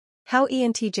How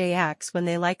ENTJ acts when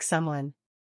they like someone.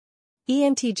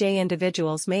 ENTJ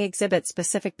individuals may exhibit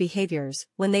specific behaviors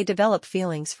when they develop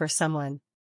feelings for someone.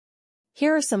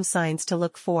 Here are some signs to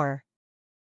look for.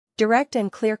 Direct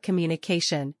and clear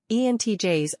communication.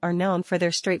 ENTJs are known for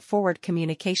their straightforward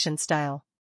communication style.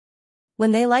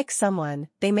 When they like someone,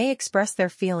 they may express their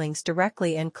feelings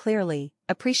directly and clearly,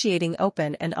 appreciating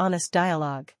open and honest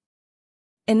dialogue.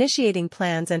 Initiating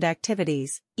plans and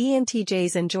activities.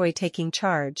 ENTJs enjoy taking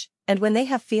charge, and when they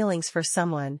have feelings for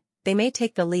someone, they may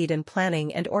take the lead in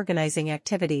planning and organizing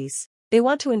activities. They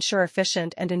want to ensure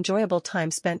efficient and enjoyable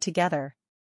time spent together.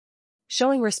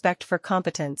 Showing respect for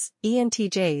competence.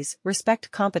 ENTJs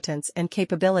respect competence and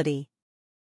capability.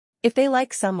 If they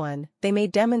like someone, they may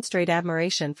demonstrate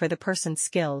admiration for the person's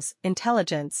skills,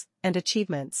 intelligence, and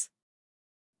achievements.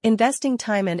 Investing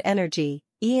time and energy.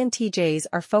 ENTJs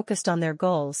are focused on their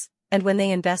goals, and when they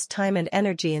invest time and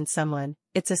energy in someone,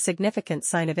 it's a significant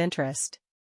sign of interest.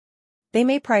 They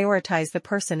may prioritize the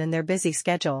person in their busy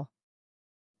schedule.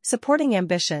 Supporting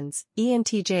ambitions.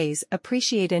 ENTJs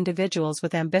appreciate individuals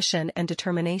with ambition and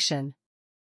determination.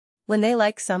 When they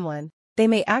like someone, they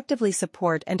may actively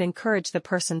support and encourage the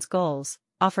person's goals,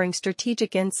 offering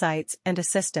strategic insights and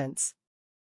assistance.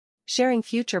 Sharing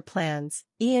future plans.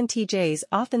 ENTJs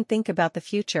often think about the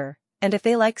future, and if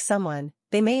they like someone,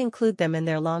 they may include them in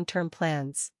their long-term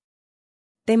plans.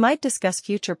 They might discuss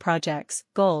future projects,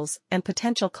 goals, and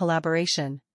potential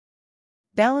collaboration.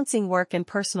 Balancing work and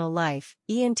personal life.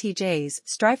 ENTJs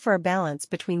strive for a balance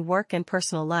between work and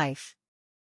personal life.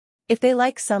 If they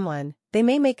like someone, they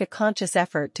may make a conscious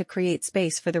effort to create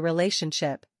space for the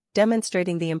relationship,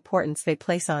 demonstrating the importance they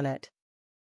place on it.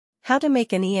 How to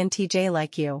make an ENTJ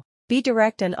like you. Be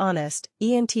direct and honest.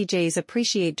 ENTJs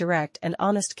appreciate direct and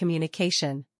honest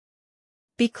communication.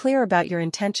 Be clear about your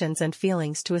intentions and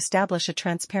feelings to establish a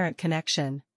transparent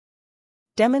connection.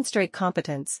 Demonstrate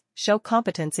competence. Show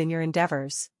competence in your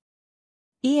endeavors.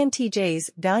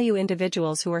 ENTJs value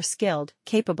individuals who are skilled,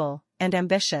 capable, and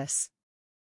ambitious.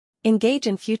 Engage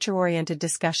in future-oriented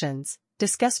discussions.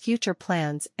 Discuss future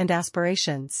plans and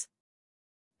aspirations.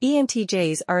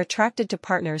 ENTJs are attracted to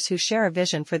partners who share a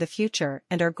vision for the future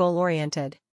and are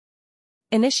goal-oriented.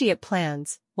 Initiate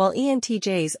plans. While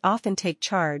ENTJs often take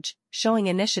charge, showing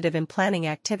initiative in planning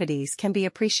activities can be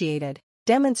appreciated.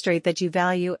 Demonstrate that you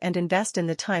value and invest in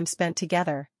the time spent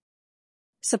together.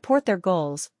 Support their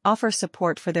goals. Offer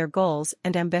support for their goals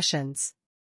and ambitions.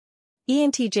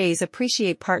 ENTJs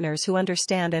appreciate partners who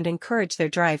understand and encourage their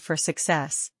drive for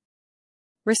success.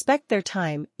 Respect their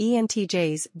time.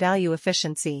 ENTJs value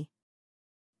efficiency.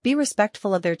 Be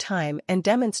respectful of their time and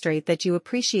demonstrate that you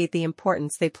appreciate the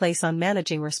importance they place on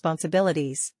managing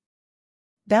responsibilities.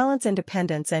 Balance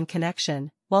independence and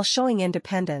connection. While showing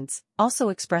independence, also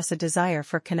express a desire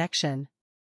for connection.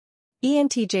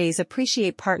 ENTJs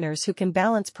appreciate partners who can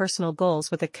balance personal goals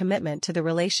with a commitment to the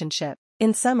relationship.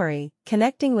 In summary,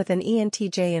 connecting with an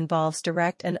ENTJ involves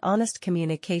direct and honest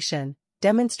communication,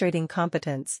 demonstrating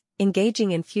competence,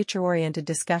 engaging in future-oriented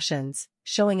discussions,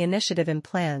 showing initiative in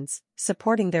plans,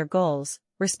 supporting their goals,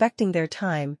 respecting their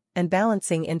time, and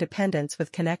balancing independence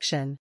with connection.